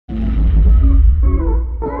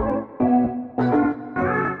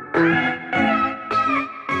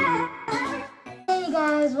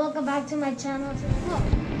my channel. Look.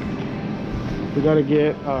 We gotta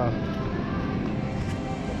get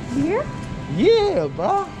Beer? yeah,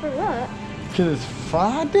 bro. For what? Cause it's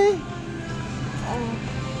Friday. Oh.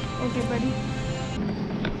 Okay, buddy.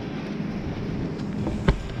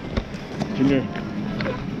 Junior.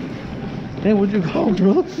 Hey, where'd you go,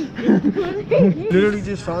 bro? Literally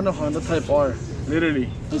just found a Honda Type R. Literally.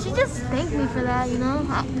 You should just thank me for that, you know?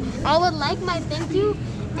 I would like my thank you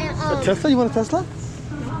and A Tesla? You want a Tesla?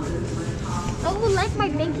 I would like my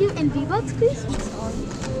thank you and V-Bucks, please.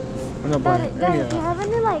 I'm not buying Daddy, any do you have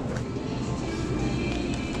any like?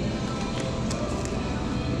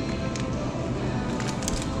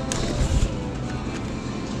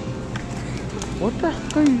 What the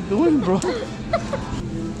heck are you doing, bro?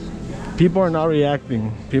 People are not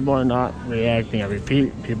reacting. People are not reacting. I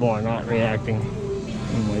repeat, people are not reacting.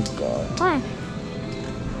 Oh my god. Why?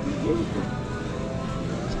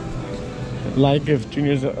 Like if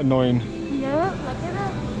Junior's annoying. Yeah, look at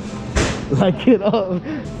that. Like it up.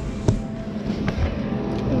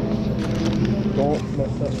 Don't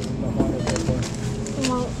mess up the Honda Type R.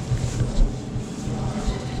 Well,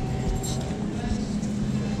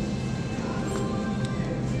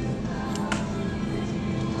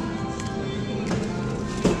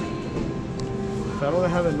 If I don't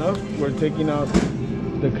have enough, we're taking out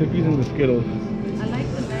the cookies and the Skittles. I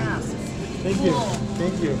like the mask. Thank you.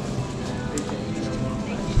 Thank you.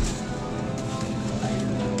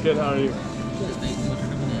 Good, how are you?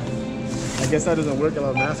 I guess that doesn't work. I have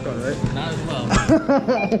a mask on, right? Not as well.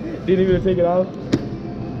 Didn't even take it off? I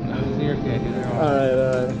was near okay.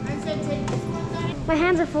 Alright. my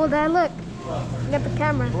hands are full, Dad. Look. I got the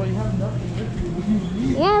camera. Bro, you have nothing with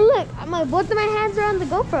you. Yeah, look. Both of my hands are on the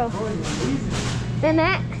GoPro. Then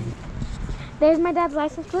that. There's my dad's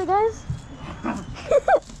license plate, guys.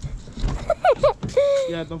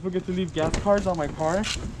 Yeah, don't forget to leave gas cards on my car.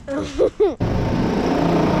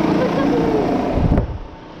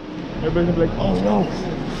 Everybody's gonna be like, oh no.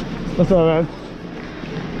 What's up, man?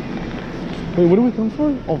 Wait, what do we come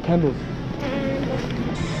for? Oh, candles.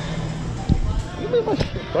 You made my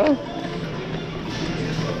shit, bro.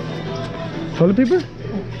 Toilet paper?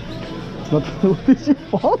 What did you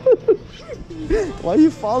fall? Why are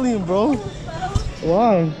you falling, bro?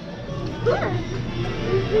 Why?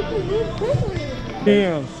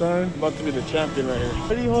 Damn, son. About to be the champion right here.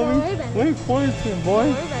 Ready, Don't worry homie? about it. What are you pointing, Don't boy?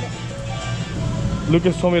 worry about it.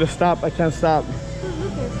 Lucas told me to stop. I can't stop. Who's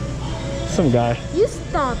Lucas? Some guy. You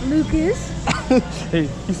stop, Lucas. Hey,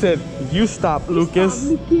 he said, you stop, Lucas.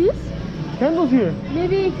 Stop, Lucas. Candles here.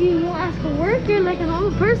 Maybe if you won't ask a worker like a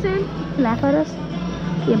normal person, laugh at us.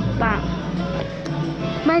 Yeah, bop.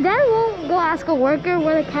 My dad won't go ask a worker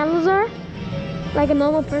where the candles are, like a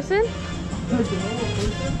normal person.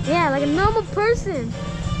 Yeah, like a normal person.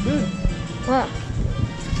 Dude. What?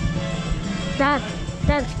 Dad,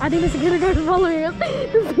 I think the security guard is following us.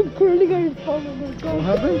 The security guard is following us. What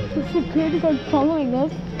happened? The security guard is following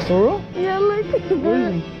us. For real? Yeah, look. Where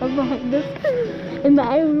is he? Behind us. In the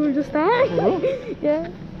aisle we were just at. For real? Yeah.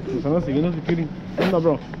 Nos están siguiendo security. Anda,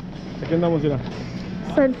 bro. Aquí andamos, mira.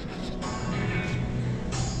 Son.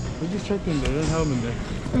 We just checked in there. They didn't have them in there.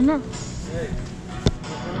 I know.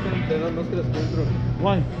 No se les encuentro.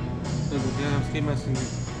 Why? Ya ski mask.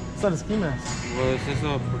 It's not a ski mask. Pues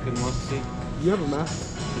eso, porque no es así. You have a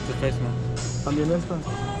mask. It's a face mask. También esta.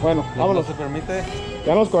 Bueno, No vámonos. se permite.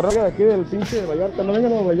 Ya nos corremos de aquí del pinche Vallarta. No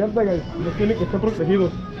vengan a Vallarta, guys. Nos tienen que estar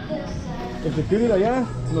protegidos. El security de allá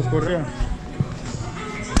nos corría.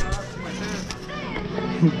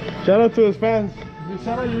 Shout out to his fans.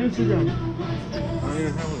 Shout out your Instagram. I don't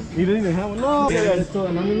even have one. You didn't even have one? No. Yeah, it's still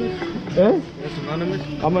anonymous. Eh? It's anonymous.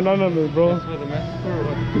 I'm anonymous, bro. That's where the mask is for or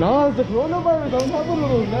what? No, it's the coronavirus. I don't have one of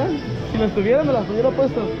those, man. Si las tuviera, me las hubiera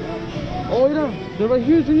puesto. Oh, mira. They're right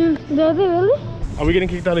here, Junior. Does it really? Are we getting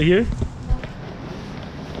kicked out of here?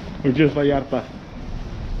 Or just Vallarta?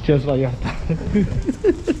 Just Vallarta.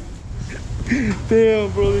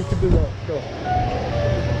 Damn, bro. They can do that. Go.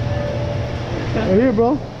 Right here,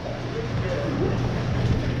 bro.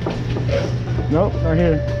 Nope, not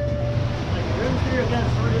here.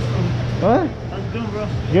 What? How's it doing,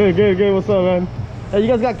 bro? Good. What's up, man? Hey, you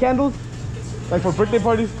guys got candles? Like for birthday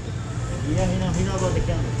parties? Yeah, he know about the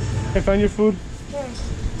camera. Hey, find your food. Where?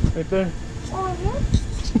 Right there. Oh,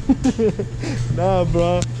 yeah? Nah,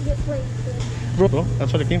 bro. Get plates. Bro,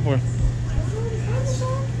 that's what I came for.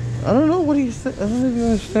 I don't know what he said. I don't know if you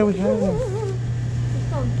understand what you're having.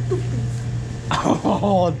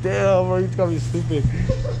 Oh, damn, bro. You got me stupid.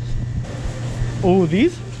 Oh,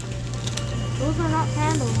 these? Those are not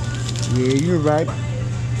candles. Yeah, you're right.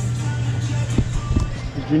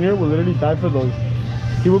 Junior will literally die for those.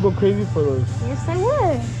 He would go crazy for those. Yes, I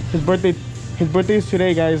would. His birthday is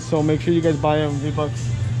today, guys. So make sure you guys buy him V-Bucks.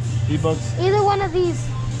 V-Bucks. Either one of these.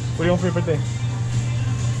 What do you want for your birthday?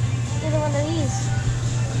 Either one of these.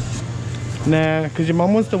 Nah, cause your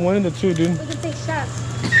mom wants the 1 and the 2, dude. We can take shots.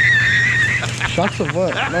 Shots of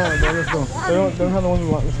what? No, bro, let's go. They don't have the ones we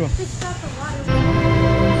want. Let's go. Take shots of water.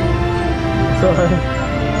 Sorry.